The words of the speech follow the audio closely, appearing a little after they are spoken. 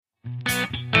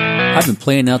I've been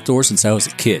playing outdoors since I was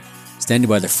a kid, standing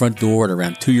by the front door at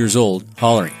around 2 years old,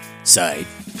 hollering, "Side,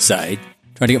 side,"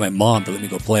 trying to get my mom to let me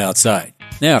go play outside.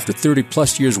 Now, after 30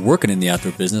 plus years working in the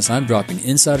outdoor business, I'm dropping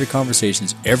insider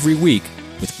conversations every week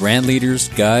with brand leaders,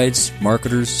 guides,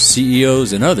 marketers,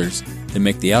 CEOs, and others that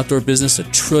make the outdoor business a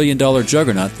trillion-dollar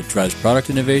juggernaut that drives product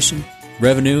innovation,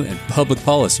 revenue, and public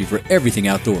policy for everything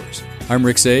outdoors. I'm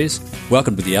Rick Sayes.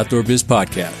 Welcome to the Outdoor Biz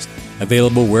Podcast,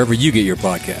 available wherever you get your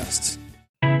podcasts.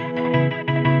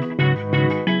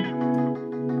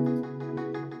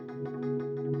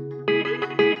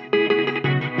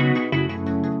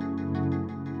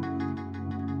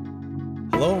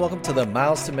 Hello and welcome to the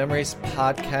Miles to Memories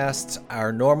podcast.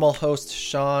 Our normal host,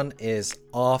 Sean, is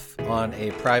off on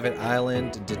a private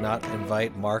island, did not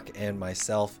invite Mark and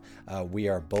myself. We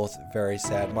are both very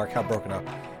sad. Mark, how broken up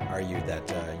are you that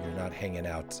you're not hanging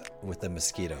out with the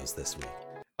mosquitoes this week?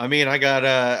 I mean, I got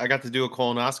to do a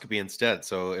colonoscopy instead.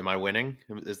 So, am I winning?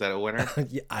 Is that a winner?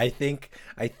 Yeah, I think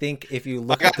if you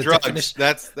look I up got the drugs. definition,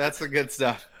 That's the good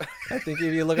stuff. I think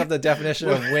if you look up the definition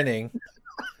of winning,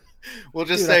 We'll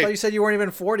just dude, say. I thought you said you weren't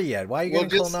even 40 yet. Why are you getting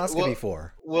colonoscopy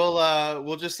for?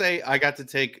 We'll just say I got to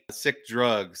take sick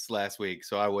drugs last week,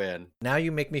 so I win. Now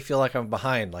you make me feel like I'm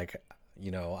behind. Like, you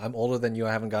know, I'm older than you.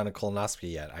 I haven't gotten a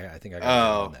colonoscopy yet. I think I got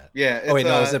on that. Yeah. Oh wait,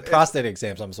 no, is it prostate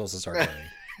exams? I'm supposed to start getting.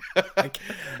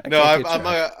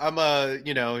 I'm a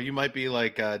you know, you might be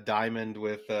like Diamond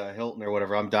with Hilton or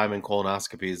whatever. I'm Diamond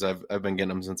colonoscopies. I've been getting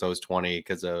them since I was 20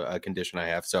 because of a condition I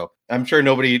have. So I'm sure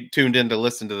nobody tuned in to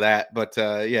listen to that, but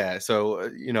yeah. So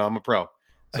you know, I'm a pro.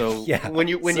 So Yeah. when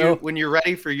you're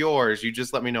ready for yours, you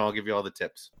just let me know. I'll give you all the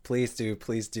tips. Please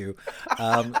do.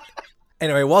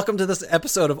 Anyway, welcome to this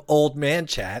episode of Old Man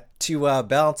Chat. To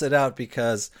balance it out,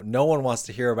 because no one wants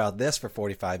to hear about this for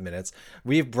 45 minutes,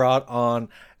 we've brought on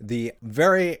the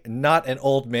very not an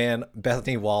old man,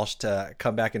 Bethany Walsh, to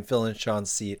come back and fill in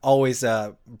Sean's seat. Always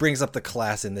brings up the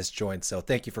class in this joint. So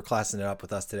thank you for classing it up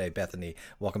with us today, Bethany.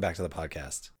 Welcome back to the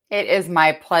podcast. It is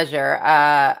my pleasure.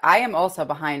 I am also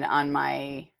behind on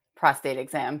my prostate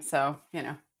exam. So, you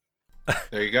know.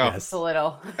 There you go. Yes. It's a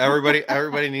little.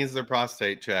 Everybody needs their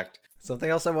prostate checked.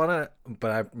 Something else I want to, but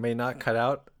I may not cut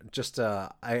out. Just I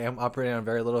am operating on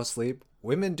very little sleep.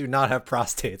 Women do not have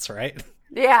prostates, right?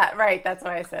 Yeah, right. That's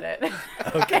why I said it.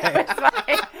 Okay.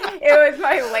 It was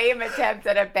my lame attempt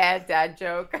at a bad dad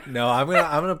joke. No, I'm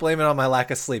gonna blame it on my lack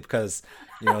of sleep because,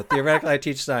 you know, theoretically I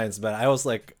teach science, but I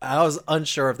was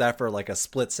unsure of that for like a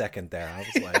split second there. I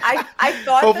was like, I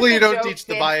thought. Hopefully that you the don't joke teach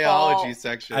the did biology fall.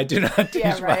 section. I do not teach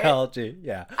right? biology.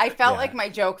 Yeah. I felt Yeah. like my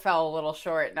joke fell a little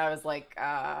short, and I was like,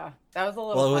 that was a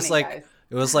little. Well, it was funny, like guys.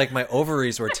 it was like my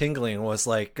ovaries were tingling. And was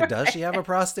like, does she have a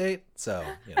prostate? So,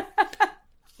 you know.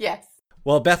 Yes.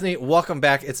 Well, Bethany, welcome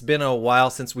back. It's been a while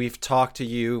since we've talked to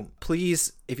you.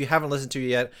 Please, if you haven't listened to it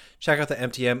yet, check out the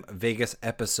MTM Vegas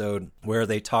episode where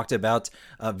they talked about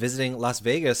visiting Las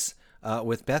Vegas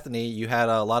with Bethany. You had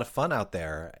a lot of fun out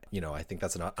there. You know, I think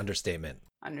that's an understatement.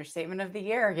 Understatement of the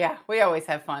year. Yeah, we always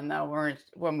have fun though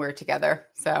when we're together.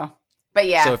 So, but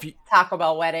yeah, So if you, Taco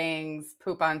Bell weddings,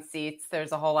 poop on seats.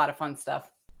 There's a whole lot of fun stuff.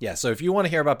 yeah, so if you want to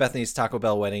hear about Bethany's Taco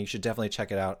Bell wedding, you should definitely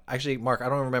check it out. Actually, Mark, I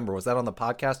don't remember. Was that on the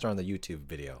podcast or on the YouTube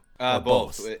video? Or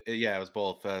Both. Yeah, it was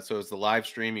both. So it was the live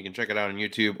stream. You can check it out on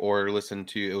YouTube or listen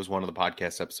to. It was one of the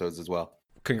podcast episodes as well.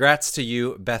 Congrats to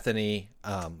you, Bethany.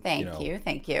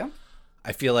 Thank you.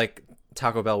 I feel like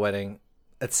Taco Bell wedding,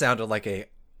 it sounded like a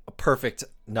perfect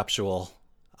nuptial.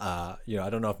 You know,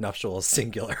 I don't know if nuptial is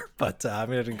singular, but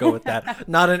I'm going to go with that.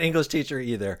 Not an English teacher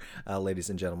either, ladies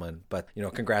and gentlemen. But, you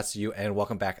know, congrats to you and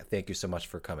welcome back. Thank you so much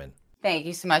for coming. Thank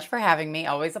you so much for having me.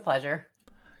 Always a pleasure.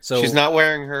 So She's not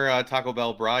wearing her Taco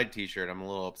Bell bride T-shirt. I'm a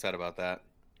little upset about that.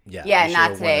 Yeah,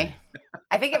 not today.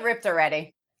 I think it ripped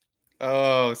already.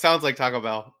 Oh, sounds like Taco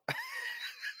Bell.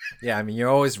 Yeah, I mean, you're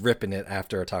always ripping it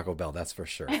after a Taco Bell. That's for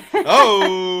sure.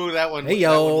 Oh, that one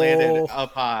landed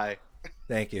up high.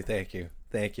 Thank you.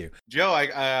 Joe,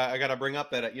 I got to bring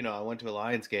up that, you know, I went to a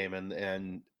Lions game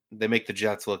and they make the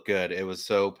Jets look good. It was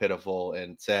so pitiful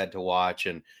and sad to watch.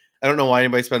 And I don't know why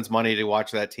anybody spends money to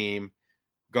watch that team.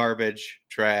 Garbage,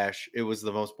 trash. It was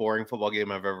the most boring football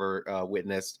game I've ever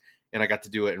witnessed. And I got to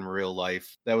do it in real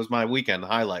life. That was my weekend, the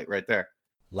highlight right there.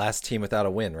 Last team without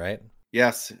a win, right?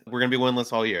 Yes, we're going to be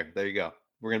winless all year. There you go.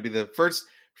 We're going to be the first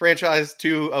franchise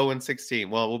to 0-16.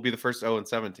 Well, we'll be the first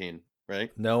 0-17.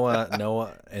 Right?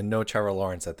 No Trevor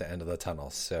Lawrence at the end of the tunnel.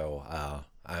 So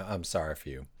I'm sorry for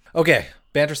you. Okay,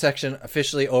 banter section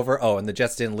officially over. Oh, and the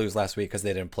Jets didn't lose last week because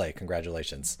they didn't play.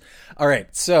 Congratulations. All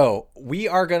right, so we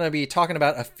are going to be talking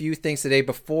about a few things today.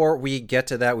 Before we get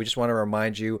to that, we just want to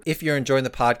remind you, if you're enjoying the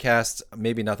podcast,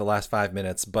 maybe not the last 5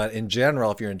 minutes, but in general,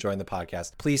 if you're enjoying the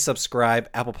podcast, please subscribe.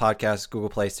 Apple Podcasts, Google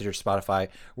Play, Stitcher, Spotify,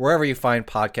 wherever you find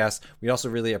podcasts. We also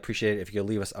really appreciate it if you could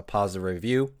leave us a positive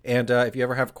review. And if you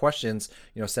ever have questions,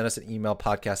 send us an email,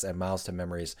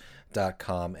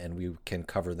 podcast@milestomemories.com, and we can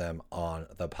cover them on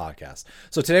the podcast.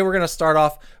 So today we're going to start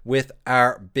off with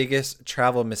our biggest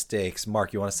travel mistakes.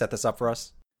 Mark, you want to set this up for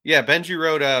us? Yeah, Benji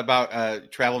wrote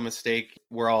about travel mistake.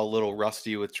 We're all a little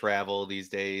rusty with travel these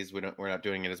days. We're not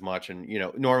doing it as much. And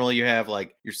normally you have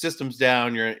like your system's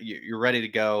down, you're ready to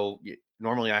go.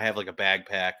 Normally I have like a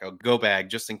backpack, a go bag,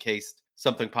 just in case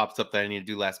something pops up that I need to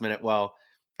do last minute. Well,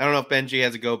 I don't know if Benji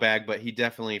has a go bag, but he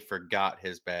definitely forgot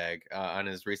his bag on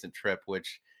his recent trip,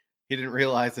 which he didn't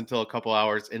realize until a couple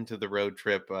hours into the road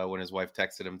trip when his wife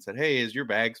texted him and said, "Hey, is your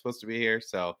bag supposed to be here?"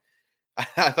 So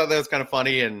I thought that was kind of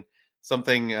funny and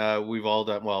something we've all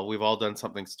done. Well, we've all done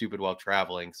something stupid while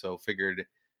traveling, so figured it'd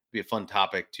be a fun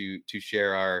topic to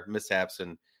share our mishaps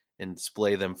and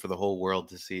display them for the whole world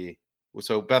to see.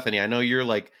 So Bethany, I know you're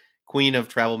like queen of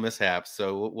travel mishaps.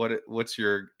 So what's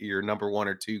your number one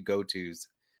or two go-tos?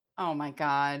 Oh my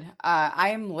God. I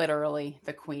am literally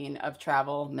the queen of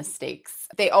travel mistakes.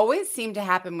 They always seem to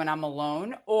happen when I'm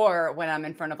alone or when I'm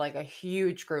in front of like a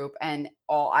huge group and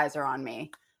all eyes are on me.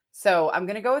 So I'm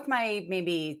going to go with my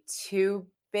maybe two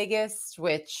biggest,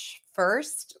 which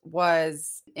first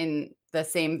was in the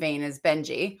same vein as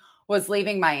Benji, was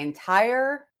leaving my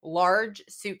entire large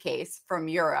suitcase from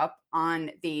Europe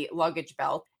on the luggage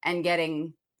belt and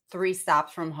getting 3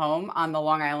 stops from home on the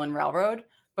Long Island Railroad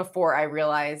before I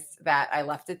realized that I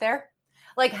left it there.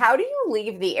 Like, how do you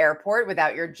leave the airport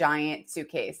without your giant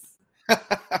suitcase?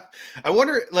 I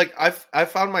wonder, like, I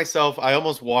found myself, I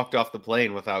almost walked off the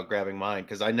plane without grabbing mine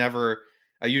because I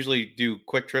usually do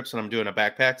quick trips when I'm doing a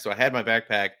backpack. So I had my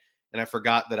backpack and I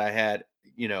forgot that I had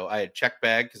check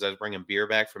bag because I was bringing beer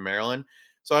back from Maryland.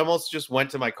 So I almost just went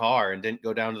to my car and didn't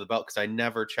go down to the belt because I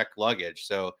never checked luggage.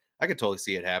 So I could totally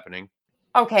see it happening.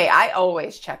 Okay, I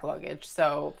always check luggage.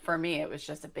 So for me, it was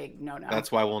just a big no-no.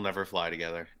 That's why we'll never fly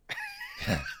together.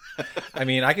 I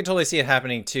mean, I can totally see it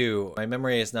happening too. My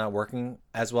memory is not working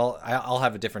as well. I'll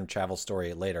have a different travel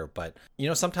story later, but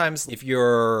sometimes if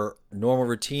your normal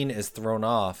routine is thrown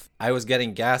off, I was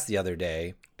getting gas the other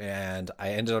day and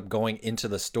I ended up going into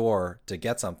the store to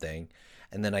get something.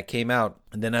 And then I came out,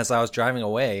 and then as I was driving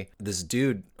away, this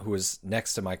dude who was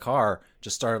next to my car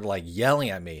just started like yelling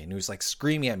at me, and he was like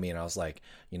screaming at me. And I was like,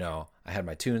 I had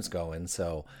my tunes going,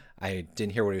 so I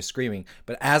didn't hear what he was screaming.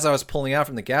 But as I was pulling out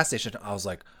from the gas station, I was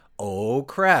like, oh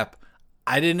crap,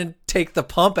 I didn't take the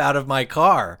pump out of my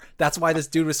car. That's why this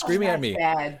dude was screaming at me.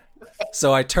 Bad.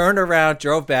 So I turned around,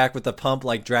 drove back with the pump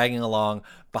like dragging along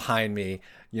behind me,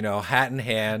 hat in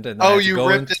hand. And you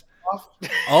ripped it off?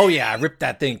 Oh yeah, I ripped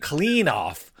that thing clean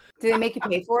off. Did they make you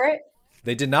pay for it?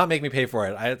 They did not make me pay for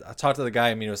it. I talked to the guy.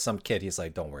 I mean, it was some kid. He's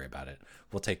like, don't worry about it.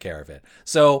 We'll take care of it.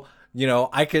 So,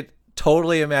 I could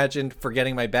totally imagine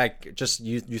forgetting my bag. Just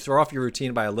you throw off your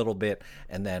routine by a little bit,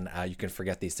 and then you can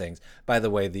forget these things. By the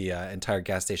way, the entire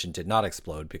gas station did not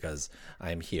explode because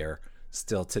I'm here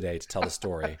still today to tell the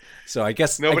story. So I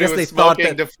guess nobody was they smoking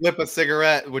thought that to flip a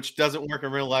cigarette, which doesn't work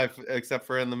in real life except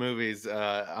for in the movies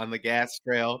on the gas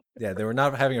trail. Yeah, they were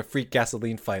not having a freak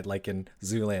gasoline fight like in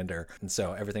Zoolander, and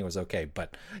so everything was okay.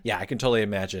 But yeah, I can totally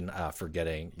imagine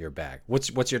forgetting your bag.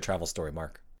 What's your travel story,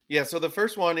 Mark? Yeah, so the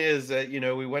first one is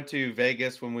we went to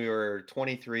Vegas when we were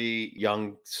 23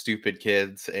 young stupid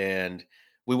kids, and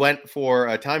we went for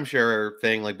a timeshare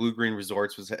thing. Like Blue Green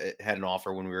Resorts had an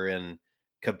offer when we were in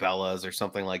Cabela's or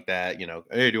something like that.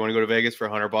 Hey, do you want to go to Vegas for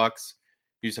 $100?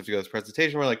 You just have to go to this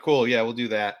presentation. We're like, cool, yeah, we'll do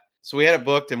that. So we had it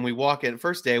booked, and we walk in.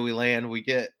 First day we land, we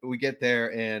get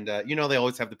there, and they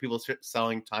always have the people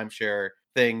selling timeshare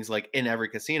things like in every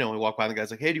casino. We walk by, and the guy's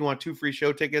like, hey, do you want 2 free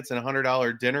show tickets and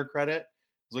 $100 dinner credit?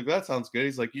 I was like, that sounds good.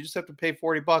 He's like, you just have to pay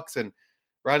 $40 and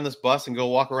ride in this bus and go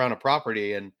walk around a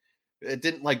property. And it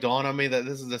didn't like dawn on me that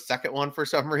this is the second one for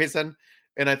some reason.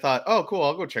 And I thought, oh, cool,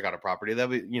 I'll go check out a property.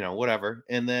 That'll be, whatever.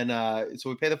 And then, so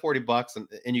we pay the $40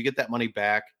 and you get that money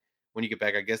back when you get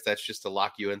back. I guess that's just to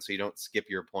lock you in so you don't skip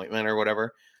your appointment or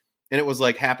whatever. And it was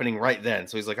like happening right then.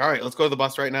 So he's like, all right, let's go to the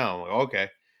bus right now. I'm like, okay.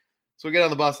 So we get on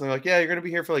the bus and they're like, yeah, you're going to be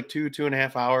here for like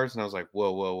 2.5 hours. And I was like,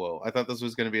 whoa. I thought this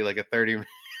was going to be like a 30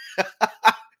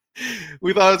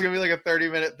 we thought it was going to be like a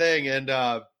 30-minute thing.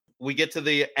 And we get to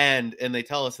the end and they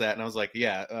tell us that. And I was like,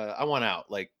 yeah, I want out.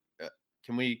 Like,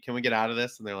 can we get out of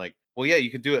this? And they're like, well, yeah,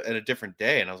 you could do it at a different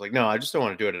day. And I was like, no, I just don't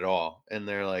want to do it at all. And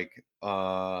they're like,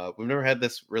 we've never had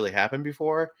this really happen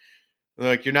before. They're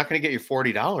like, you're not going to get your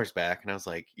 $40 back. And I was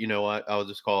like, you know what? I'll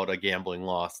just call it a gambling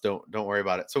loss. Don't worry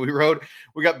about it. So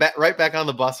we got back right back on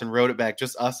the bus and rode it back,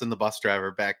 just us and the bus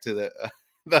driver back to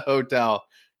the hotel,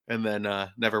 and then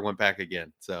never went back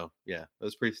again. So yeah, it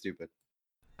was pretty stupid.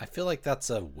 I feel like that's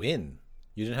a win.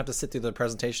 You didn't have to sit through the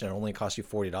presentation. It only cost you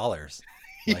 $40.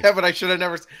 Yeah, but I should have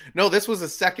never. No, this was a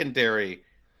secondary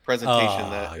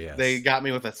presentation that they got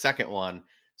me with a second one.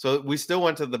 So we still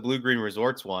went to the Blue Green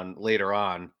Resorts one later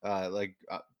on,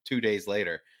 2 days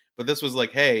later. But this was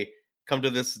like, hey, come to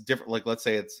this different, like, let's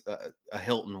say it's a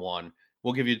Hilton one.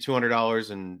 We'll give you $200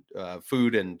 and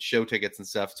food and show tickets and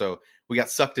stuff. So we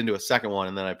got sucked into a second one,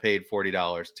 and then I paid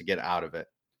 $40 to get out of it.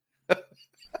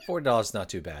 $40 is not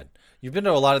too bad. You've been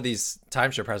to a lot of these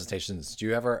timeshare presentations. Do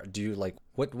you like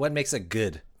what makes a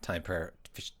good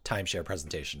timeshare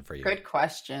presentation for you? Good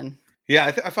question. Yeah,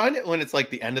 I find it when it's like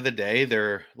the end of the day,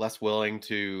 they're less willing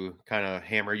to kind of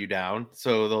hammer you down.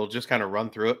 So they'll just kind of run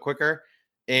through it quicker.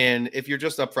 And if you're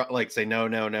just up front, like say, no,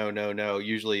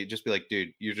 usually just be like,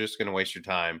 dude, you're just going to waste your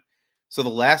time. So the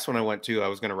last one I went to, I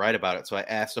was going to write about it. So I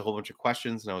asked a whole bunch of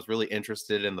questions and I was really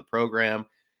interested in the program.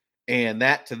 And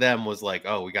that to them was like,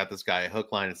 oh, we got this guy,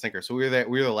 hook, line, and sinker. So we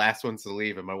were the last ones to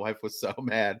leave. And my wife was so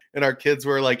mad. And our kids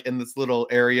were like in this little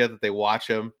area that they watch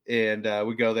them. And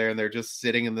we go there and they're just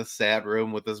sitting in this sad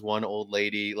room with this one old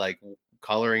lady, like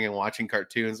coloring and watching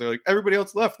cartoons. They're like, everybody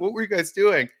else left. What were you guys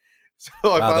doing? So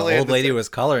I finally the old lady was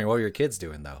coloring. What were your kids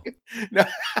doing though? No.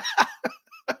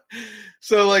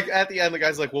 So like at the end, the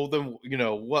guy's like, well, then,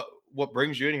 what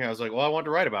brings you in here? I was like, well, I wanted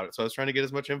to write about it. So I was trying to get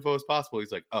as much info as possible.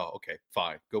 He's like, oh, okay,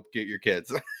 fine. Go get your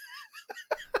kids.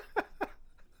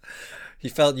 He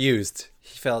felt used.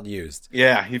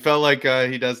 Yeah. He felt like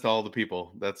he does to all the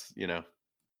people. That's,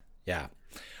 Yeah.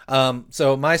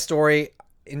 So my story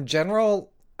in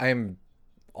general, I'm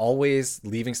always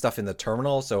leaving stuff in the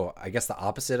terminal. So I guess the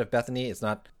opposite of Bethany. It's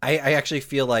not, I actually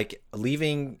feel like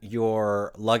leaving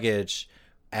your luggage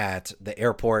at the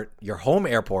airport, your home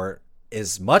airport,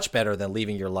 is much better than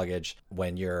leaving your luggage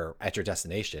when you're at your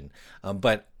destination.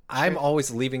 But I'm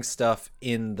always leaving stuff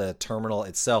in the terminal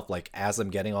itself, like as I'm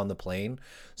getting on the plane.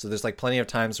 So there's like plenty of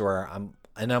times where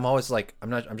I'm always like,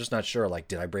 I'm just not sure. Like,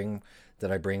 did I bring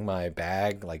my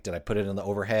bag? Like, did I put it in the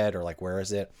overhead or like, where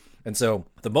is it? And so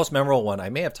the most memorable one, I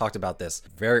may have talked about this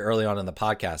very early on in the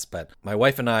podcast, but my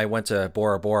wife and I went to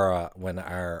Bora Bora when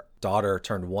our daughter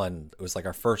turned 1. It was like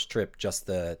our first trip, just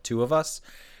the two of us.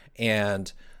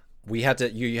 And we had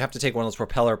to, you have to take one of those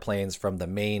propeller planes from the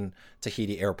main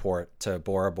Tahiti airport to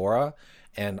Bora Bora.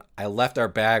 And I left our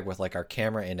bag with like our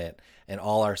camera in it and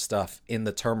all our stuff in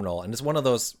the terminal. And it's one of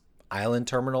those island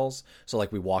terminals. So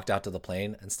like we walked out to the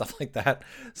plane and stuff like that.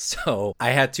 So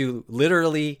I had to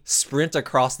literally sprint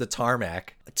across the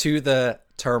tarmac to the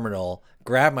terminal,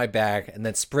 grab my bag, and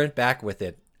then sprint back with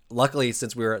it. Luckily,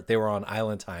 since they were on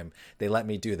island time, they let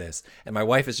me do this. And my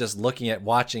wife is just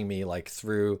watching me like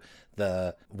through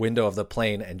the window of the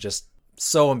plane and just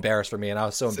so embarrassed for me. And I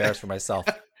was so embarrassed for myself.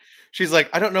 She's like,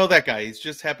 I don't know that guy. He's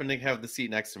just happened to have the seat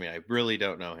next to me. I really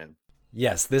don't know him.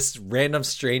 Yes, this random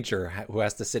stranger who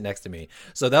has to sit next to me.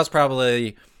 So that was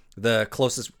probably the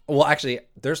closest. Well, actually,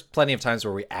 there's plenty of times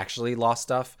where we actually lost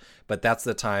stuff, but that's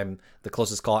the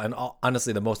closest call. And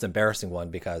honestly, the most embarrassing one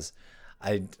because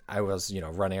I was,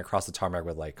 running across the tarmac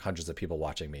with like hundreds of people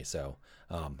watching me. So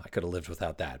I could have lived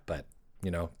without that, but,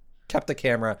 kept the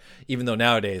camera, even though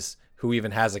nowadays, who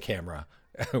even has a camera?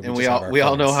 And we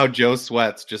all know how Joe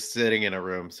sweats just sitting in a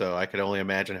room. So I could only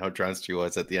imagine how drenched he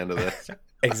was at the end of this.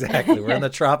 Exactly. We're in the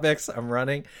tropics. I'm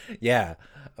running. Yeah.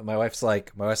 My wife's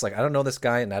like, I don't know this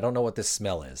guy and I don't know what this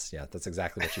smell is. Yeah, that's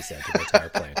exactly what she said to the entire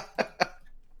plane.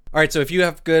 All right. So if you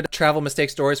have good travel mistake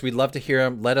stories, we'd love to hear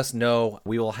them. Let us know.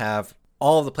 We will have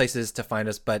all of the places to find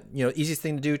us, but easiest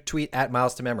thing to do, tweet at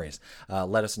Miles to Memories.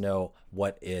 Let us know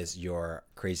what is your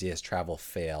craziest travel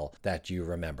fail that you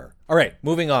remember. All right,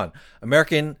 moving on.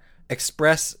 American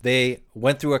Express, they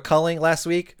went through a culling last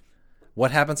week. What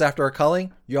happens after a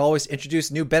culling? You always introduce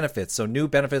new benefits. So new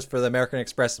benefits for the American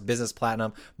Express Business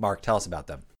Platinum. Mark, tell us about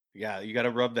them. Yeah, you got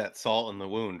to rub that salt in the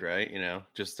wound, right?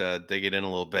 Just dig it in a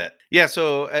little bit. Yeah,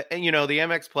 so, the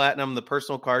Amex Platinum, the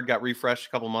personal card got refreshed a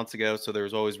couple months ago. So there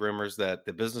was always rumors that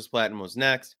the Business Platinum was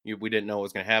next. We didn't know what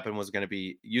was going to happen. Was going to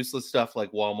be useless stuff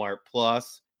like Walmart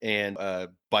Plus and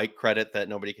bike credit that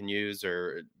nobody can use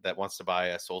or that wants to buy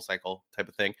a SoulCycle type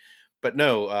of thing. But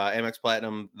no, Amex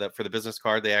Platinum, for the business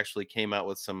card, they actually came out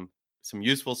with some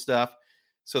useful stuff.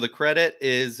 So the credit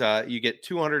is you get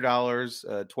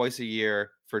 $200 twice a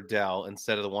year for Dell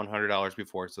instead of the $100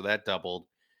 before. So that doubled.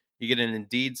 You get an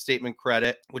Indeed statement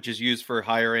credit, which is used for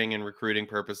hiring and recruiting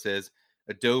purposes.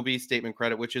 Adobe statement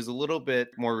credit, which is a little bit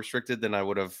more restricted than I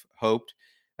would have hoped.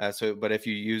 But if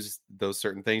you use those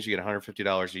certain things, you get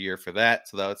 $150 a year for that.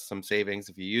 So that's some savings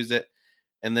if you use it.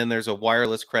 And then there's a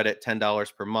wireless credit,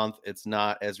 $10 per month. It's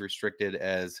not as restricted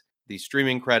as the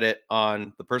streaming credit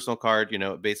on the personal card.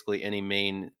 Basically any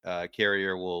main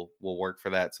carrier will work for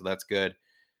that. So that's good.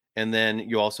 And then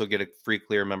you also get a free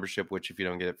Clear membership, which if you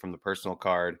don't get it from the personal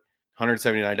card,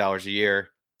 $179 a year.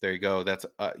 There you go. That's,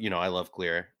 I love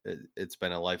Clear. It's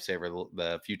been a lifesaver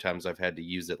the few times I've had to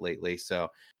use it lately. So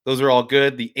those are all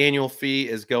good. The annual fee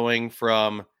is going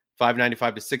from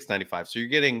 $595 to $695. So you're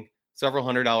getting several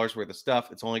 $100s worth of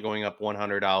stuff. It's only going up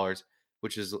 $100,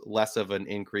 which is less of an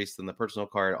increase than the personal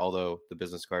card, although the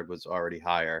business card was already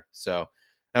higher. So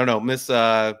I don't know, Miss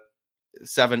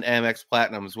 7 Amex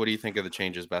Platinums, what do you think of the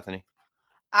changes, Bethany?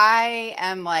 I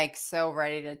am so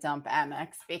ready to dump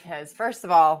Amex because first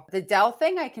of all, the Dell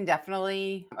thing I can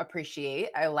definitely appreciate.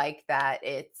 I like that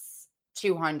it's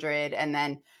 200 and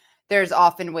then there's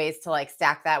often ways to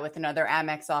stack that with another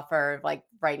Amex offer. Like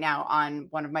right now on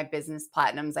one of my business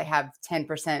platinums, I have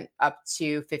 10% up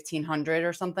to 1,500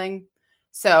 or something.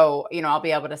 So, I'll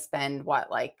be able to spend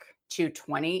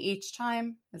 $220 each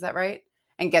time. Is that right?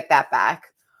 And get that back.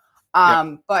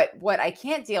 Yep. But what I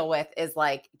can't deal with is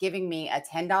giving me a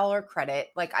 $10 credit.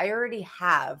 I already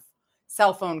have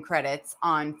cell phone credits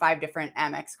on 5 different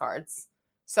Amex cards.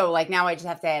 So now I just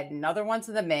have to add another one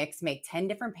to the mix, make 10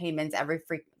 different payments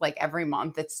every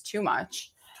month. It's too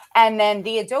much. And then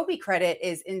the Adobe credit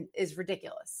is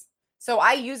ridiculous. So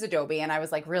I use Adobe and I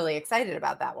was really excited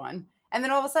about that one. And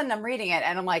then all of a sudden I'm reading it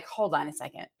and I'm like, hold on a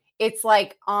second. It's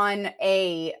on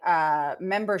a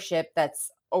membership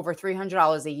that's over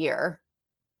 $300 a year.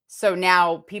 So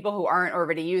now people who aren't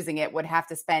already using it would have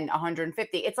to spend $150.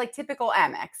 It's typical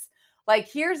Amex.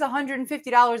 Here's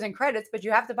 $150 in credits, but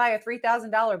you have to buy a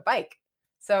 $3,000 bike.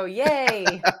 So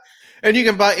yay. And you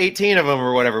can buy 18 of them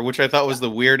or whatever, which I thought was the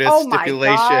weirdest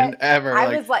stipulation ever.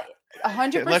 I was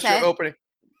 100%. Unless you're opening.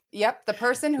 Yep. The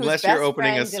person whose unless best you're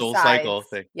opening friend a Soul decides, Cycle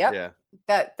thing. Yep. Yeah.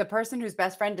 That the person whose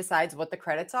best friend decides what the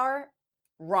credits are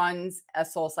runs a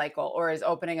Soul Cycle or is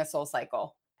opening a Soul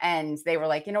Cycle. And they were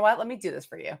like, you know what? Let me do this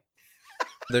for you.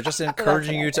 They're just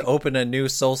encouraging you to open a new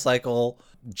Soul Cycle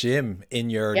gym in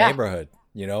your neighborhood.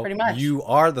 Pretty much. You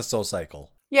are the Soul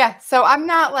Cycle. Yeah. So I'm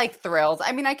not thrilled.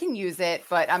 I mean, I can use it,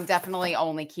 but I'm definitely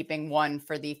only keeping one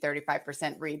for the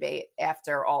 35% rebate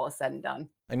after all is said and done.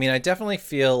 I mean, I definitely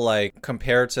feel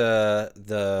compared to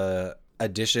the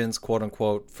additions, quote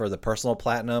unquote, for the personal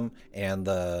platinum and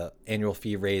the annual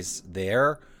fee raise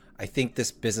there, I think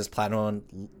this business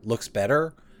platinum looks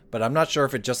better, but I'm not sure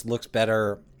if it just looks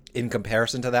better in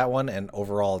comparison to that one. And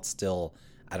overall, it's still,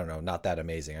 I don't know, not that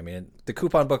amazing. I mean, the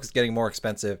coupon book is getting more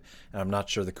expensive and I'm not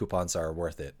sure the coupons are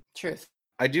worth it. Truth.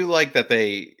 I do like that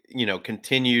they,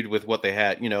 continued with what they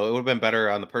had. It would have been better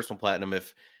on the personal platinum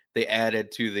if they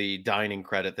added to the dining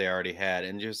credit they already had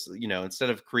and just, instead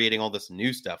of creating all this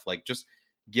new stuff, just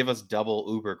give us double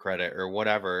Uber credit or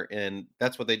whatever. And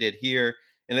that's what they did here.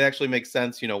 And it actually makes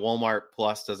sense. Walmart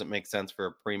Plus doesn't make sense for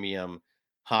a premium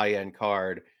high-end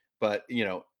card, but,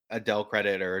 a Dell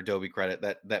credit or Adobe credit,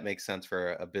 that makes sense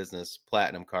for a business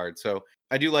platinum card. So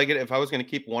I do like it. If I was going to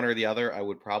keep one or the other, I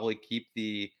would probably keep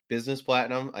the business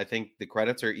platinum. I think the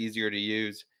credits are easier to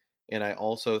use. And I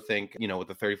also think, with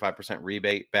the 35%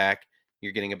 rebate back,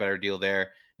 you're getting a better deal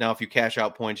there. Now, if you cash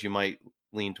out points, you might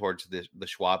lean towards the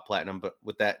Schwab Platinum, but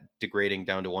with that degrading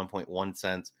down to 1.1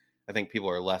 cents, I think people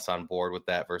are less on board with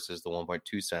that versus the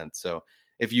 1.2 cents. So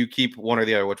if you keep one or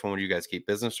the other, which one would you guys keep,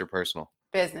 business or personal?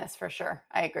 Business for sure.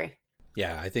 I agree.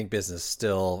 Yeah, I think business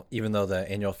still, even though the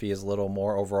annual fee is a little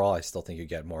more overall, I still think you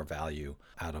get more value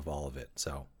out of all of it.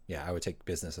 So yeah, I would take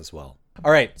business as well.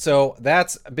 All right, so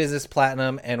that's business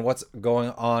platinum and what's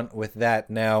going on with that.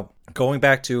 Now, going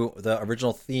back to the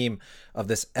original theme of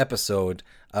this episode,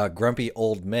 grumpy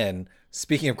old men.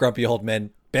 Speaking of grumpy old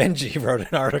men, Benji wrote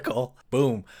an article,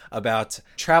 boom, about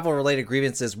travel-related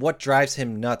grievances. What drives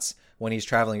him nuts when he's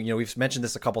traveling? We've mentioned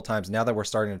this a couple times. Now that we're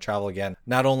starting to travel again,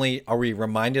 not only are we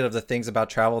reminded of the things about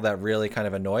travel that really kind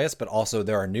of annoy us, but also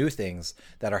there are new things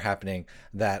that are happening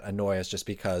that annoy us just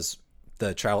because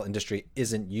the travel industry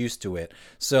isn't used to it.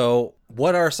 So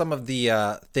what are some of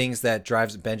the things that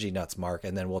drives Benji nuts, Mark?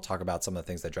 And then we'll talk about some of the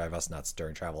things that drive us nuts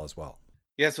during travel as well.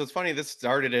 Yeah, so it's funny. This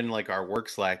started in our work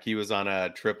Slack. He was on a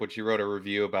trip, which he wrote a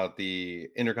review about the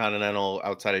Intercontinental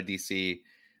outside of DC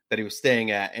that he was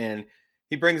staying at. And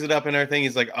he brings it up in our thing.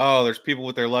 He's like, oh, there's people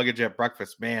with their luggage at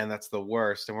breakfast. Man, that's the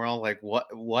worst. And we're all like,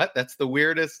 what? That's the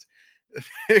weirdest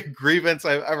grievance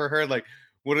I've ever heard.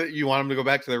 You want them to go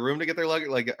back to their room to get their luggage?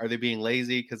 Like, are they being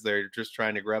lazy because they're just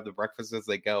trying to grab the breakfast as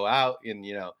they go out? And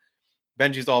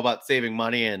Benji's all about saving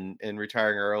money and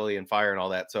retiring early and fire and all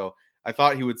that. So I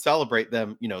thought he would celebrate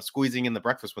them, squeezing in the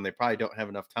breakfast when they probably don't have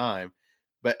enough time.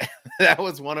 But that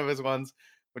was one of his ones,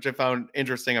 which I found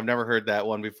interesting. I've never heard that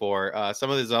one before. Some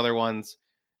of his other ones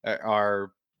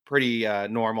are pretty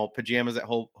normal. Pajamas at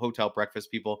hotel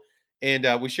breakfast people.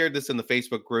 And we shared this in the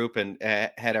Facebook group and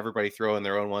had everybody throw in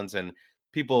their own ones. And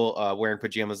people wearing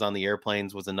pajamas on the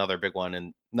airplanes was another big one.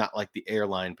 And not like the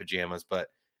airline pajamas, but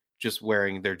just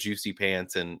wearing their juicy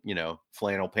pants and,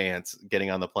 flannel pants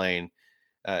getting on the plane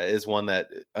is one that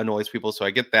annoys people. So I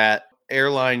get that.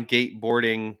 Airline gate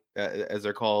boarding, as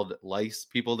they're called, lice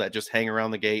people that just hang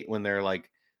around the gate when they're like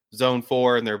zone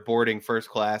 4 and they're boarding first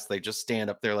class. They just stand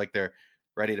up there like they're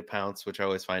ready to pounce, which I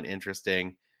always find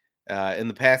interesting. In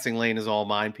the passing lane is all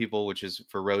mine people, which is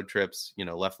for road trips.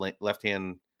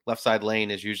 Left side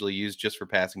lane is usually used just for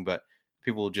passing, but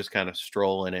people will just kind of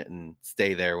stroll in it and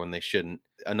stay there when they shouldn't.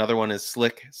 Another one is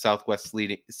slick Southwest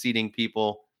seating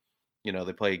people.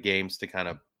 They play games to kind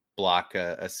of block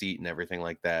a seat and everything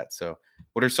like that. So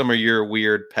what are some of your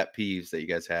weird pet peeves that you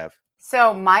guys have?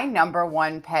 So my number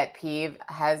one pet peeve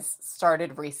has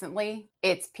started recently.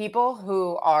 It's people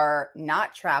who are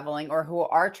not traveling or who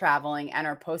are traveling and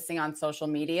are posting on social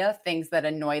media things that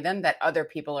annoy them that other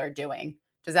people are doing.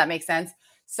 Does that make sense?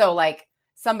 So like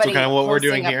somebody kind of what we're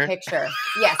doing a here. Picture.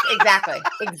 Yes, exactly.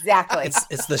 Exactly.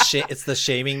 It's the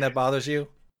shaming that bothers you.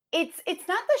 It's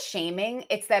not the shaming.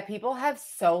 It's that people have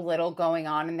so little going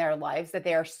on in their lives that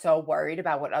they are so worried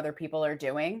about what other people are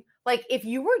doing. Like if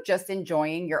you were just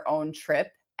enjoying your own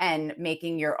trip and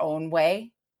making your own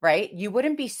way, right? You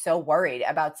wouldn't be so worried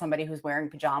about somebody who's wearing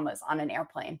pajamas on an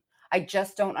airplane. I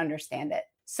just don't understand it.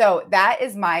 So that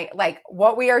is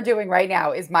what we are doing right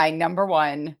now is my number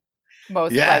one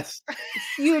most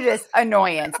hugest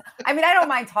annoyance. I mean, I don't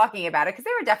mind talking about it because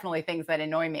there are definitely things that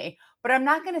annoy me, but I'm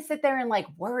not going to sit there and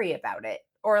worry about it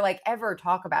or ever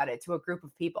talk about it to a group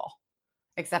of people,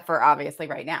 except for obviously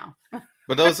right now.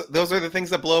 But those are the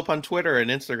things that blow up on Twitter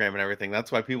and Instagram and everything.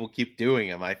 That's why people keep doing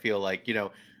them. I feel like,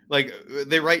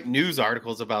 they write news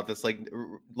articles about this,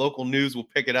 local news will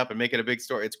pick it up and make it a big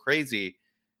story. It's crazy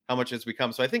how much it's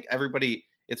become. So I think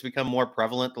it's become more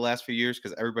prevalent the last few years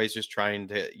because everybody's just trying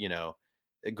to,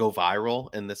 go viral.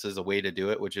 And this is a way to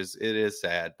do it, it is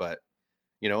sad. But,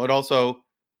 it also,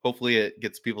 hopefully it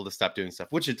gets people to stop doing stuff,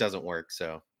 which it doesn't work.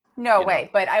 So no way.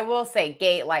 But I will say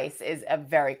gate lice is a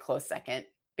very close second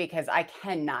because I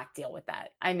cannot deal with that.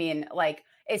 I mean,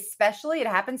 especially it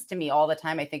happens to me all the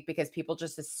time, I think, because people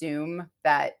just assume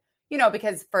that,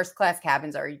 because first class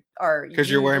cabins are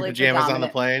because you're wearing pajamas on the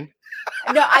plane.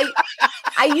 No,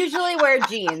 I usually wear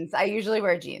jeans.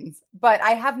 But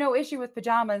I have no issue with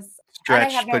pajamas.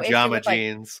 Stretch pajama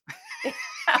jeans.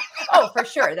 Oh, for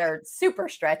sure. They're super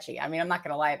stretchy. I mean, I'm not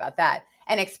going to lie about that.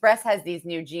 And Express has these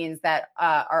new jeans that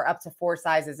are up to 4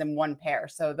 sizes in one pair.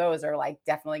 So those are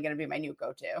definitely going to be my new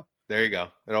go-to. There you go.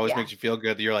 It always makes you feel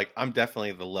good. You're like, I'm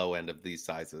definitely the low end of these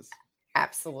sizes.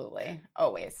 Absolutely.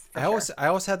 Always. I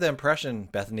always had the impression,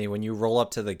 Bethany, when you roll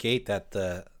up to the gate that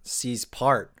the seas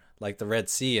part like the Red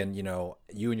Sea and, you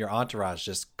and your entourage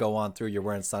just go on through, you're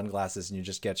wearing sunglasses and you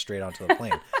just get straight onto the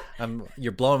plane.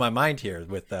 You're blowing my mind here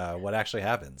with what actually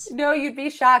happens. No, you'd be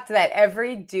shocked that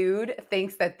every dude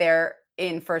thinks that they're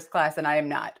in first class and I am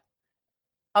not.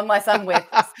 Unless I'm with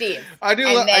Steve. I do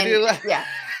love that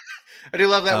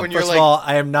when you're first of all,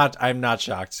 I'm not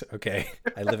shocked. Okay.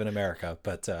 I live in America,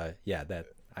 but I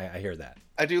hear that.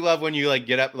 I do love when you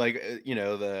get up,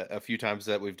 a few times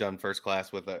that we've done first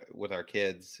class with our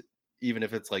kids, even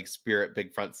if it's Spirit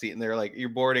big front seat and they're like, you're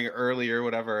boarding early or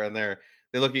whatever. And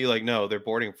they look at you like, no, they're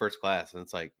boarding first class. And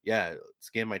it's like, yeah,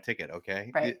 scan my ticket.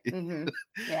 Okay. Right. Mm-hmm.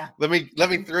 Yeah. let me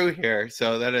through here.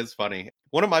 So that is funny.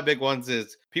 One of my big ones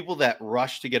is people that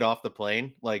rush to get off the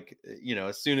plane.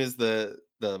 As soon as the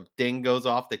ding goes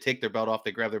off, they take their belt off,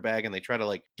 they grab their bag and they try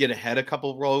to get ahead a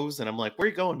couple rows. And I'm like, where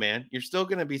are you going, man? You're still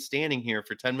going to be standing here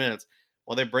for 10 minutes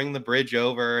while they bring the bridge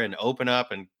over and open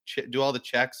up and do all the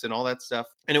checks and all that stuff.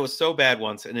 And it was so bad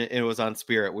once. And it was on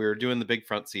Spirit. We were doing the big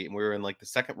front seat and we were in the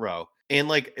second row. And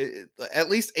at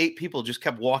least 8 people just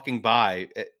kept walking by,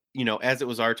 as it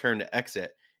was our turn to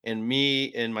exit. And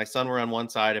me and my son were on one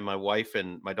side and my wife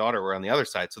and my daughter were on the other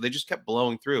side. So they just kept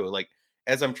blowing through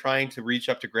as I'm trying to reach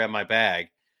up to grab my bag.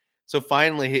 So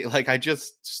finally, I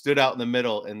just stood out in the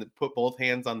middle and put both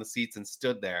hands on the seats and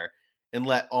stood there and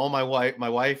let all my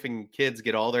wife and kids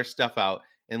get all their stuff out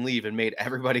and leave and made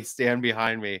everybody stand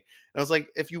behind me. And I was like,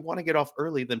 if you want to get off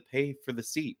early, then pay for the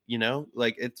seat,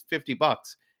 it's $50.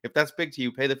 If that's big to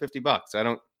you, pay the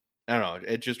 $50. I don't know.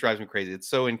 It just drives me crazy. It's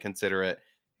so inconsiderate.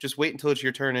 Just wait until it's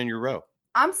your turn in your row.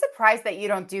 I'm surprised that you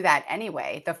don't do that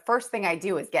anyway. The first thing I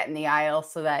do is get in the aisle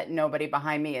so that nobody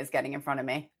behind me is getting in front of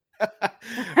me. I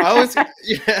always,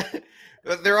 yeah.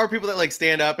 There are people that like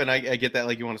stand up, and I get that,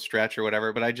 like you want to stretch or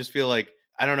whatever, but I just feel like,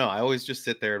 I don't know. I always just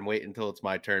sit there and wait until it's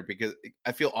my turn because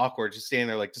I feel awkward just standing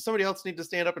there. Like, does somebody else need to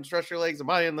stand up and stretch their legs? Am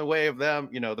I in the way of them?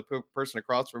 You know, the person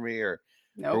across from me or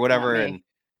Nope, whatever. not me. And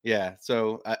yeah,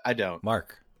 so I don't.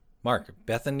 Mark,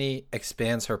 Bethany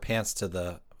expands her pants to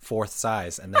the 4th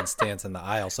size and then stands in the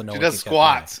aisle so no She one does can get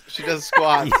by. squats. She does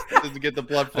squats to get the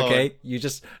blood flowing. Okay,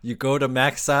 you go to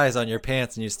max size on your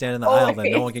pants and you stand in the aisle,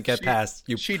 then no one can get past.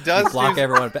 She does block do-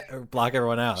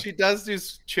 everyone out. She does do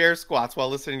chair squats while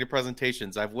listening to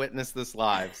presentations. I've witnessed this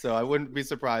live, so I wouldn't be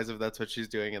surprised if that's what she's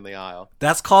doing in the aisle.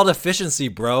 That's called efficiency,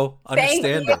 bro.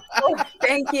 Understand it.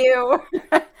 Thank you.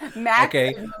 Max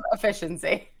Okay.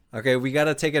 efficiency. Okay, we got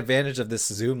to take advantage of this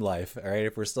Zoom life. All right,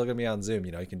 if we're still gonna be on Zoom,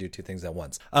 you can do 2 things at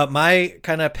once. My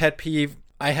kind of pet peeve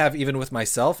I have even with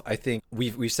myself, I think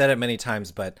we've said it many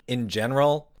times, but in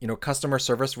general, customer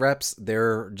service reps,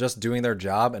 they're just doing their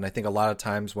job. And I think a lot of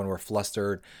times when we're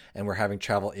flustered and we're having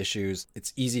travel issues,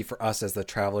 it's easy for us as the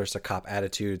travelers to cop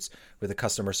attitudes with the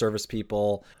customer service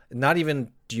people. Not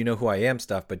even do you know who I am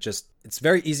stuff, but just it's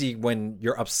very easy when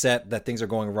you're upset that things are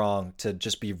going wrong to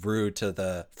just be rude to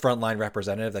the frontline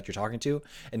representative that you're talking to.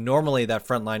 And normally that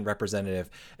frontline representative,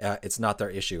 it's not their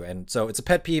issue. And so it's a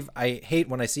pet peeve. I hate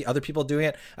when I see other people doing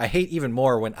it. I hate even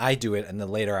more when I do it and then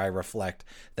later I reflect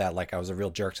that like I was a real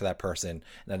jerk to that person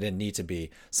and I didn't need to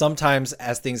be. Sometimes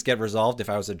as things get resolved, if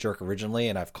I was a jerk originally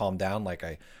and I've calmed down, like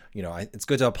it's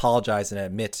good to apologize and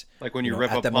admit. Like when you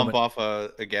rip a pump off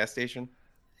a gas station.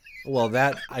 Well,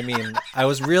 I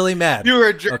was really mad. You were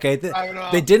a jerk. Okay,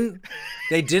 they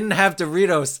didn't have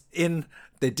Doritos in.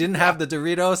 They didn't have the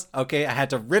Doritos. Okay, I had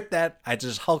to rip that. I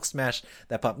just Hulk smash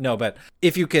that pump. No, but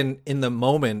if you can, in the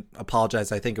moment,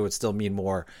 apologize, I think it would still mean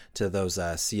more to those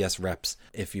CS reps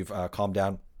if you've calmed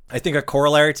down. I think a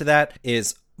corollary to that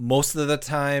is most of the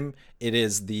time it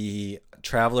is the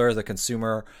traveler, the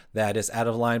consumer that is out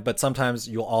of line, but sometimes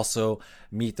you'll also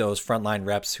meet those frontline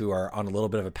reps who are on a little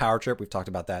bit of a power trip. We've talked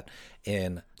about that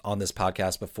on this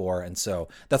podcast before. And so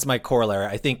that's my corollary.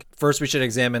 I think first we should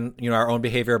examine, our own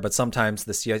behavior, but sometimes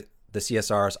the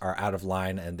CSRs are out of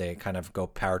line and they kind of go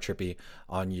power trippy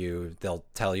on you. They'll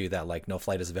tell you that like no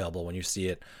flight is available when you see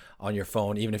it on your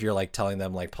phone, even if you're like telling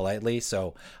them like politely.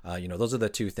 So, those are the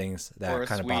 2 things that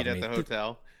kind of bother me. Or a suite at the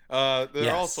hotel.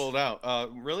 They're all sold out.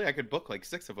 Really, I could book like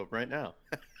 6 of them right now.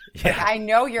 Yeah. I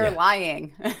know you're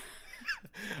lying.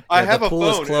 I have a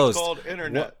phone. Is closed. It's called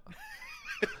internet.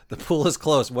 The pool is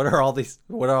closed. What are all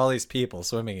these people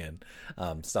swimming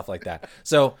in? Stuff like that.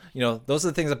 So, those are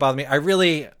the things that bother me. I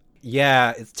really,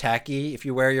 it's tacky if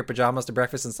you wear your pajamas to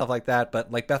breakfast and stuff like that.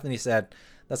 But like Bethany said,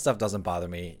 that stuff doesn't bother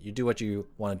me. You do what you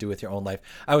want to do with your own life.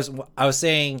 I was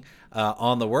saying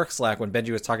on the work Slack when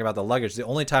Benji was talking about the luggage, the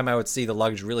only time I would see the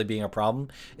luggage really being a problem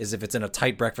is if it's in a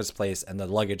tight breakfast place and the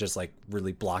luggage is like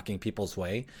really blocking people's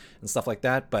way and stuff like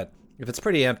that. But if it's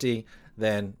pretty empty,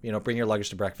 then, bring your luggage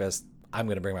to breakfast. I'm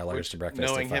going to bring my luggage to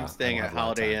breakfast. Knowing him staying at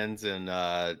Holiday Inns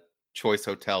and choice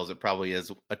hotels, it probably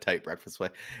is a tight breakfast way.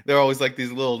 They're always like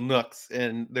these little nooks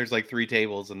and there's like 3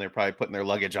 tables and they're probably putting their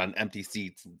luggage on empty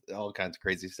seats and all kinds of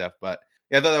crazy stuff. But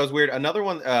yeah, I thought that was weird. Another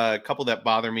one, couple that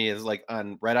bother me is like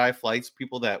on red-eye flights,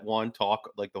 people that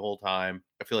talk like the whole time.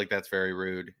 I feel like that's very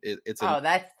rude. That's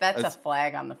a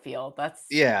flag on the field. That's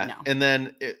no. And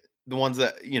then the ones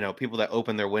that, people that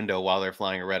open their window while they're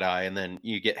flying a red eye and then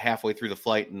you get halfway through the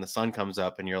flight and the sun comes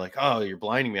up and you're like, oh, you're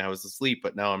blinding me. I was asleep,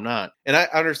 but now I'm not. And I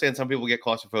understand some people get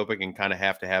claustrophobic and kind of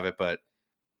have to have it, but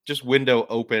just window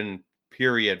open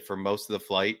period for most of the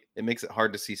flight. It makes it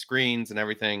hard to see screens and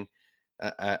everything.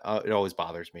 It always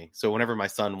bothers me. So whenever my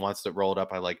son wants to roll it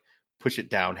up, I like push it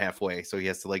down halfway. So he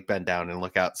has to like bend down and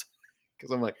look out. Cause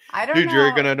I'm like, dude,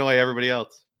 you're going to annoy everybody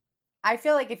else. I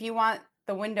feel like if you want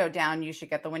the window down, you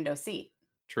should get the window seat.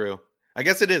 True. I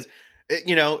guess it is.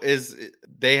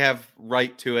 They have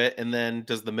right to it, and then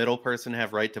does the middle person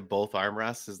have right to both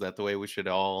armrests? Is that the way we should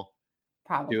all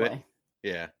probably do it?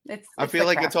 Yeah. I it's feel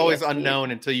like it's always unknown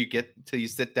until you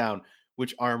sit down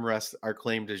which armrests are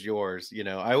claimed as yours.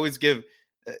 I always give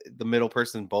the middle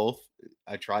person both.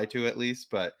 I try to at least,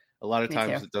 but a lot of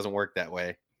times it doesn't work that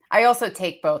way. I also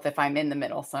take both if I'm in the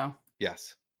middle. So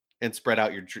yes. And spread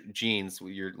out your jeans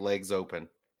with your legs open.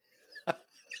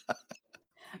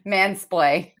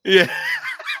 Mansplay. Yeah.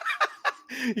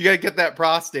 You got to get that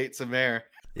prostate some air.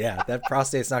 Yeah, that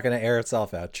prostate's not going to air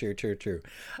itself out. True, true, true.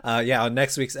 Yeah, on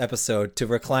next week's episode, to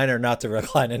recline or not to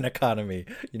recline an economy,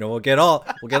 we'll get all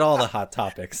the hot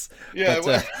topics. Yeah,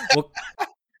 But, we'll,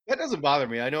 that doesn't bother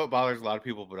me. I know it bothers a lot of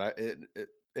people, but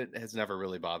it has never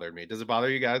really bothered me. Does it bother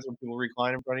you guys when people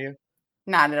recline in front of you?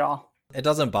 Not at all. it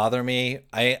doesn't bother me.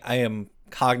 I am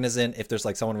cognizant if there's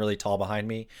like someone really tall behind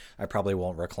me, I probably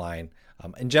won't recline.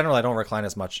 In general, I don't recline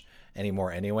as much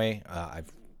anymore anyway.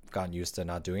 I've gotten used to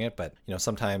not doing it, but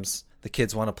sometimes the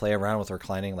kids want to play around with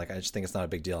reclining. Like, I just think it's not a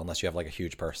big deal unless you have like a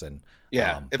huge person.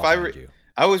 Yeah, if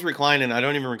I was reclining, I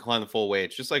don't even recline the full way.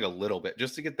 It's just like a little bit,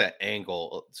 just to get that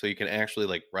angle, so you can actually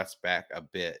like rest back a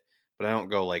bit. But I don't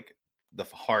go like the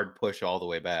hard push all the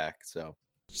way back. So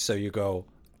you go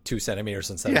 2 centimeters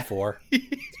instead of 4.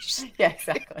 Yeah,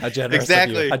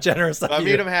 exactly. A generous. I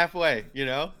meet them halfway.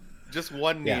 Just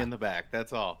one knee in the back.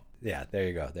 That's all. Yeah, there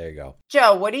you go.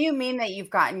 Joe, what do you mean that you've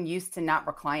gotten used to not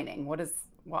reclining?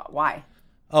 Why?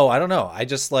 Oh, I don't know. I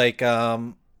just like,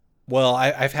 well,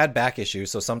 I've had back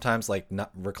issues. So sometimes like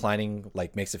not reclining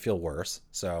like makes it feel worse.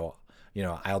 So,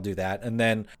 I'll do that. And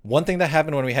then one thing that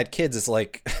happened when we had kids is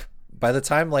like, by the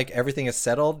time like everything is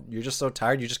settled, you're just so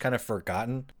tired. You just kind of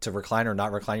forgotten to recline or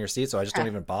not recline your seat. So I just don't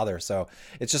even bother. So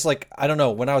it's just like, I don't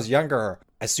know. When I was younger,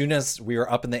 as soon as we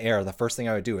were up in the air, the first thing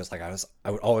I would do is like, I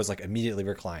would always like immediately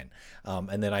recline.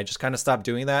 And then I just kind of stopped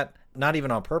doing that. Not even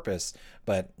on purpose,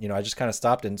 but I just kind of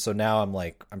stopped. And so now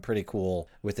I'm pretty cool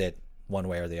with it one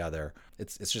way or the other.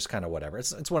 It's just kind of whatever.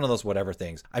 It's one of those whatever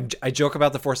things. I joke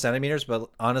about the 4 centimeters, but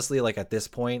honestly, like at this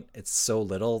point, it's so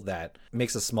little that it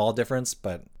makes a small difference,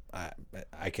 but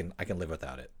I can live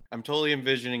without it. I'm totally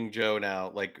envisioning Joe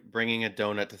now, like bringing a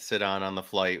donut to sit on the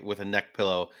flight with a neck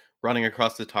pillow, running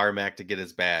across the tarmac to get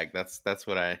his bag. That's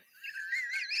what I.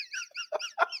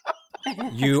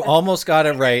 You almost got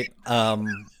it right.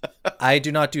 I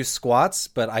do not do squats,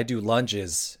 but I do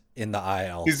lunges in the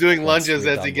aisle. He's doing lunges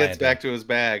as he gets back to his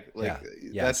bag. Like,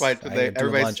 yeah. That's why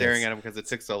everybody's staring at him, because it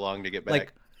took so long to get back.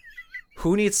 Like,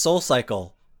 who needs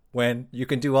SoulCycle when you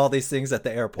can do all these things at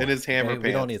the airport? In his hammer pants.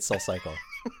 We don't need SoulCycle.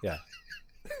 Yeah.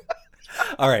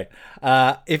 All right.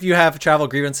 If you have travel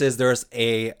grievances, there's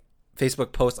a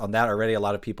Facebook post on that already. A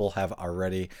lot of people have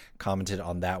already commented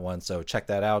on that one. So check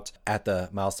that out at the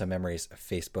Miles to Memories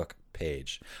Facebook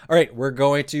page. All right, we're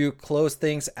going to close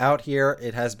things out here.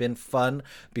 It has been fun.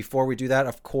 Before we do that,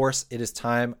 of course, it is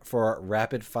time for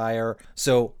rapid fire.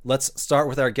 So let's start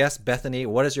with our guest, Bethany.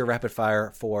 What is your rapid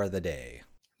fire for the day?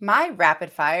 My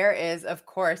rapid fire is, of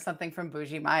course, something from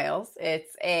Bougie Miles.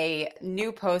 It's a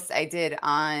new post I did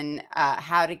on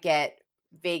how to get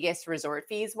Vegas resort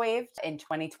fees waived in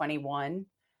 2021.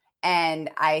 And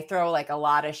I throw like a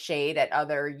lot of shade at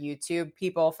other YouTube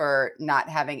people for not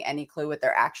having any clue what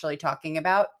they're actually talking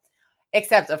about,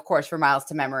 except, of course, for Miles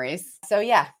to Memories. So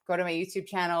yeah, go to my YouTube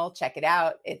channel, check it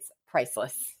out. It's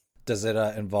priceless. Does it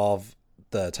involve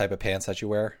the type of pants that you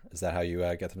wear? Is that how you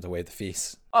get them to waive the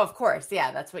fees? Oh, of course.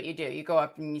 Yeah, that's what you do. You go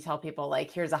up and you tell people,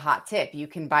 like, here's a hot tip. You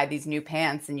can buy these new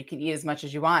pants and you can eat as much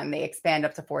as you want. And they expand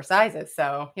up to 4 sizes.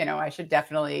 So, I should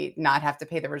definitely not have to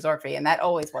pay the resort fee. And that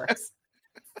always works.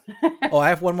 Oh, I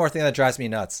have one more thing that drives me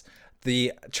nuts.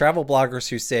 The travel bloggers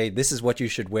who say this is what you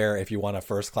should wear if you want a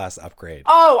first class upgrade.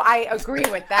 Oh, I agree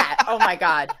with that. Oh, my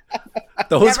God.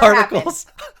 Those articles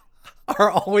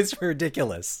are always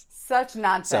ridiculous. Such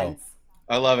nonsense. So,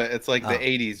 I love it. It's like the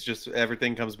 80s, just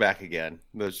everything comes back again.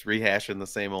 They're just rehashing the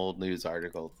same old news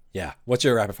articles. Yeah. What's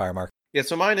your rapid fire, Mark? Yeah,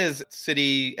 so mine is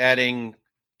Citi adding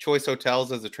Choice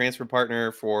Hotels as a transfer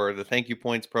partner for the Thank You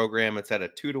Points program. It's at a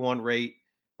 2-to-1 rate,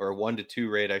 or a 1-to-2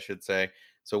 rate, I should say.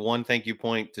 So 1 thank you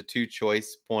point to 2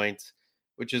 choice points,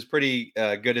 which is pretty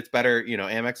good. It's better.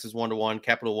 Amex is 1-to-1.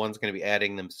 Capital One's going to be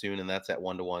adding them soon, and that's at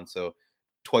 1-to-1. So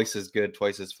twice as good,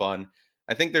 twice as fun.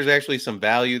 I think there's actually some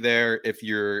value there if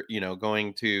you're,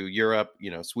 going to Europe,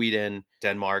 Sweden,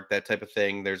 Denmark, that type of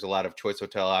thing. There's a lot of Choice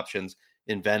Hotel options.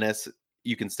 In Venice,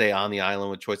 you can stay on the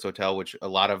island with Choice Hotel, which a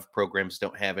lot of programs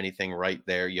don't have anything right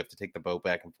there. You have to take the boat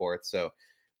back and forth. So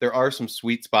there are some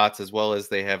sweet spots, as well as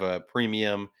they have a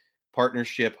premium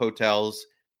partnership hotels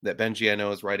that Benji, I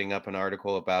know, is writing up an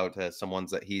article about, some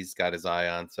ones that he's got his eye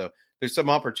on. So there's some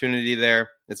opportunity there.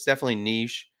 It's definitely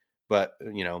niche, but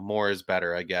more is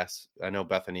better, I guess. I know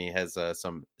Bethany has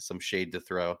some shade to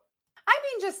throw. I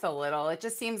mean, just a little. It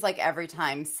just seems like every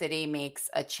time Citi makes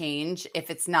a change, if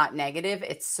it's not negative,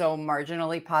 it's so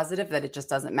marginally positive that it just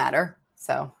doesn't matter.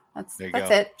 So that's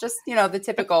it. Just, the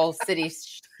typical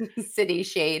Citi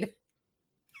shade.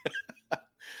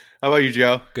 How about you,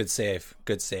 Joe? Good save.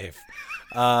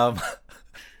 My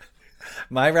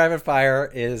rapid fire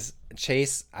is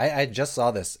Chase, I just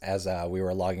saw this as we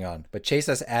were logging on, but Chase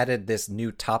has added this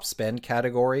new top spend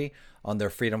category on their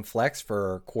Freedom Flex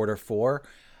for Q4,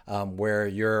 where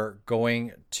you're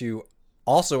going to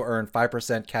also earn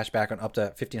 5% cash back on up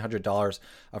to $1,500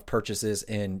 of purchases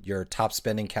in your top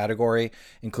spending category,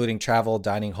 including travel,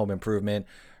 dining, home improvement,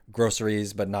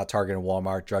 groceries, but not Target and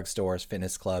Walmart, drugstores,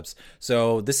 fitness clubs.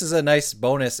 So this is a nice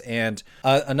bonus. And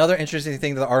another interesting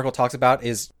thing that the article talks about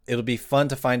is it'll be fun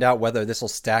to find out whether this will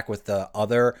stack with the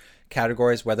other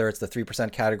categories, whether it's the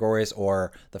 3% categories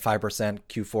or the 5%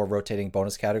 Q4 rotating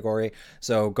bonus category.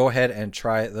 So go ahead and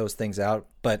try those things out.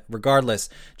 But regardless,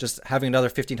 just having another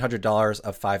 $1,500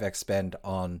 of 5x spend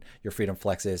on your Freedom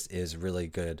Flexes is really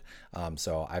good.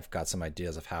 So I've got some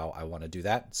ideas of how I want to do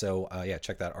that. So yeah,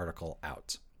 check that article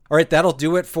out. All right, that'll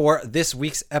do it for this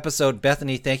week's episode.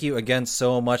 Bethany, thank you again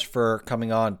so much for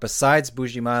coming on. Besides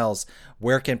Bougie Miles,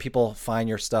 where can people find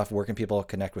your stuff? Where can people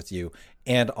connect with you?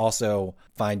 And also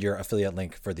find your affiliate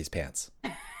link for these pants.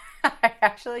 I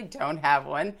actually don't have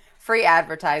one. Free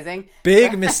advertising.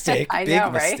 Big mistake. I Big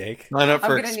know, right? mistake. Sign up for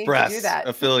I'm gonna need to do Express that.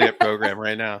 affiliate program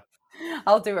right now.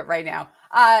 I'll do it right now.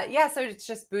 Yeah, so it's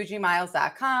just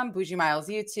bougiemiles.com, Bougie Miles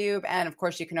YouTube. And of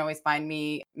course, you can always find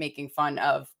me making fun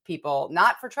of people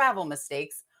not for travel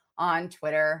mistakes on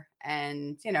Twitter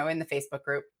and, in the Facebook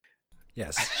group.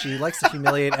 Yes, she likes to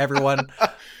humiliate everyone,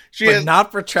 She but is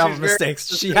not for travel she's very mistakes.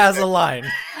 She has a line.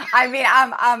 I mean,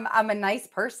 I'm a nice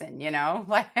person,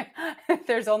 like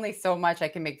there's only so much I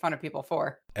can make fun of people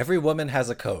for. Every woman has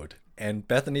a code, and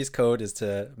Bethany's code is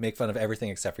to make fun of everything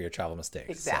except for your travel mistakes.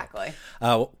 Exactly.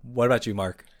 So, what about you,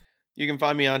 Mark? You can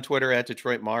find me on Twitter at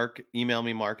Detroit Mark. Email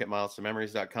me,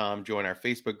 mark@milestomemories.com. Join our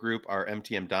Facebook group, our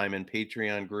MTM Diamond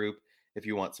Patreon group, if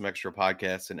you want some extra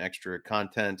podcasts and extra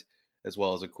content, as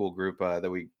well as a cool group that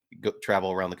we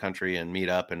travel around the country and meet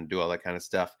up and do all that kind of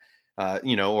stuff.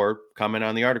 Or comment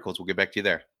on the articles. We'll get back to you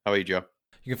there. How about you, Joe?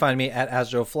 You can find me at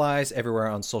AsJoeFlies everywhere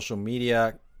on social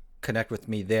media. Connect with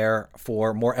me there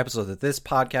for more episodes of this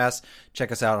podcast.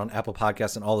 Check us out on Apple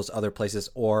Podcasts and all those other places,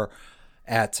 or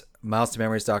at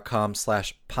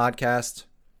milestomemories.com/podcast.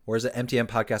 Or is it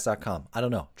mtmpodcast.com? I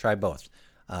don't know. Try both.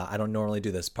 I don't normally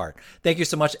do this part. Thank you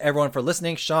so much, everyone, for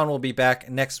listening. Sean will be back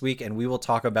next week, and we will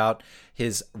talk about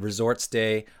his resort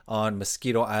stay on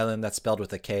Mosquito Island. That's spelled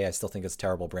with a K. I still think it's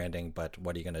terrible branding, but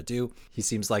what are you going to do? He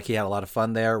seems like he had a lot of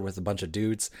fun there with a bunch of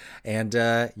dudes. And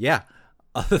yeah,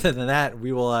 other than that,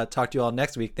 we will talk to you all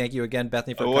next week. Thank you again,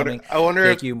 Bethany, for coming. I wonder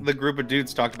if the group of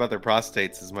dudes talked about their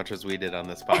prostates as much as we did on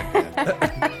this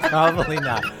podcast. Probably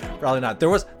not. Probably not. There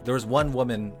was one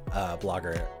woman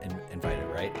blogger invited,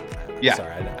 right? Yeah.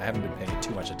 Sorry, I haven't been paying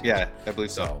too much attention. Yeah, I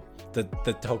believe so. The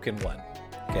token one.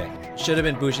 Okay. Should have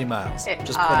been Bougie Miles.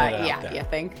 Just put it out there. You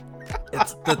think?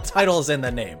 It's the title is in the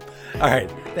name. All right.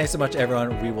 Thanks so much,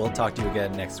 everyone. We will talk to you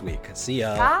again next week. See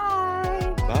ya.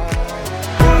 Bye. Bye.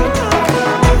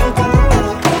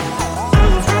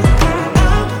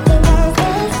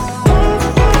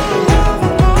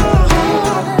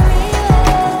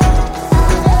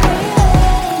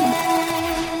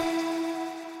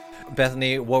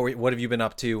 Bethany, what have you been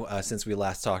up to since we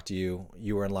last talked to you?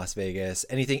 You were in Las Vegas.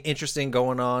 Anything interesting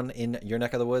going on in your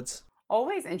neck of the woods?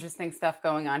 Always interesting stuff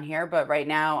going on here, but right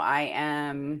now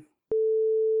I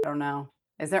don't know.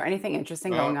 Is there anything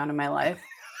interesting going on in my life?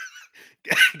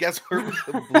 Guess we're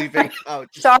bleeping out.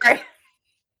 Sorry,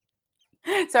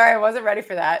 I wasn't ready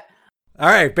for that. All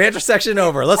right, banter section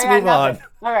over. Let's move on.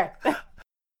 All right.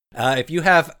 If you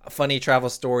have funny travel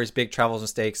stories, big travel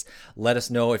mistakes, let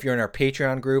us know. If you're in our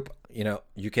Patreon group,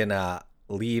 you can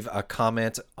leave a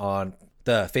comment on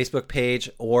the Facebook page,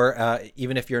 or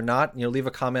even if you're not, leave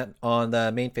a comment on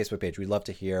the main Facebook page. We'd love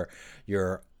to hear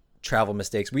your travel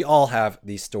mistakes. We all have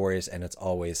these stories, and it's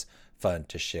always fun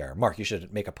to share. Mark, you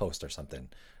should make a post or something.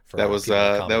 That was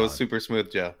super smooth,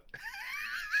 Joe.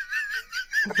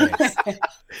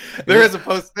 There is a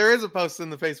post in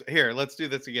the Facebook. Here, let's do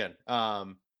this again.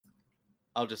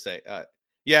 I'll just say,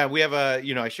 we have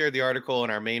I shared the article in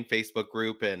our main Facebook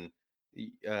group, and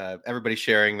everybody's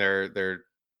sharing their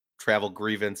travel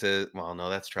grievances. Well, no,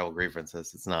 that's travel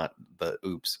grievances. It's not the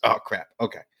oops. Oh, crap.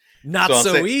 Okay. Not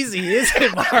so easy, is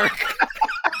it, Mark?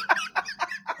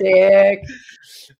 Dick.